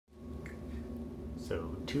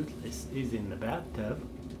So Toothless is in the bathtub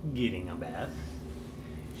getting a bath.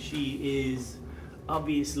 She is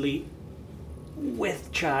obviously with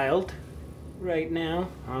child right now.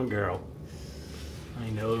 Oh girl, I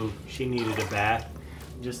know she needed a bath,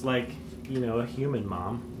 just like, you know, a human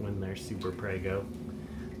mom when they're super prego.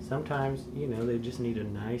 Sometimes, you know, they just need a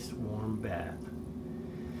nice warm bath.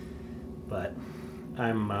 But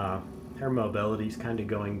her mobility's kind of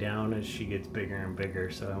going down as she gets bigger and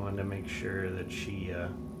bigger, so I wanted to make sure that she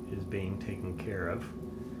is being taken care of.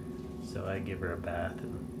 So I give her a bath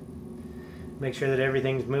and make sure that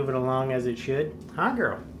everything's moving along as it should. Huh,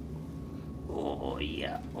 girl? Oh,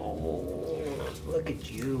 yeah. Oh, look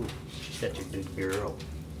at you. She's such a good girl.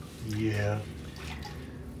 Yeah.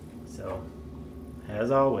 So,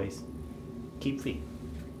 as always, keep feeding.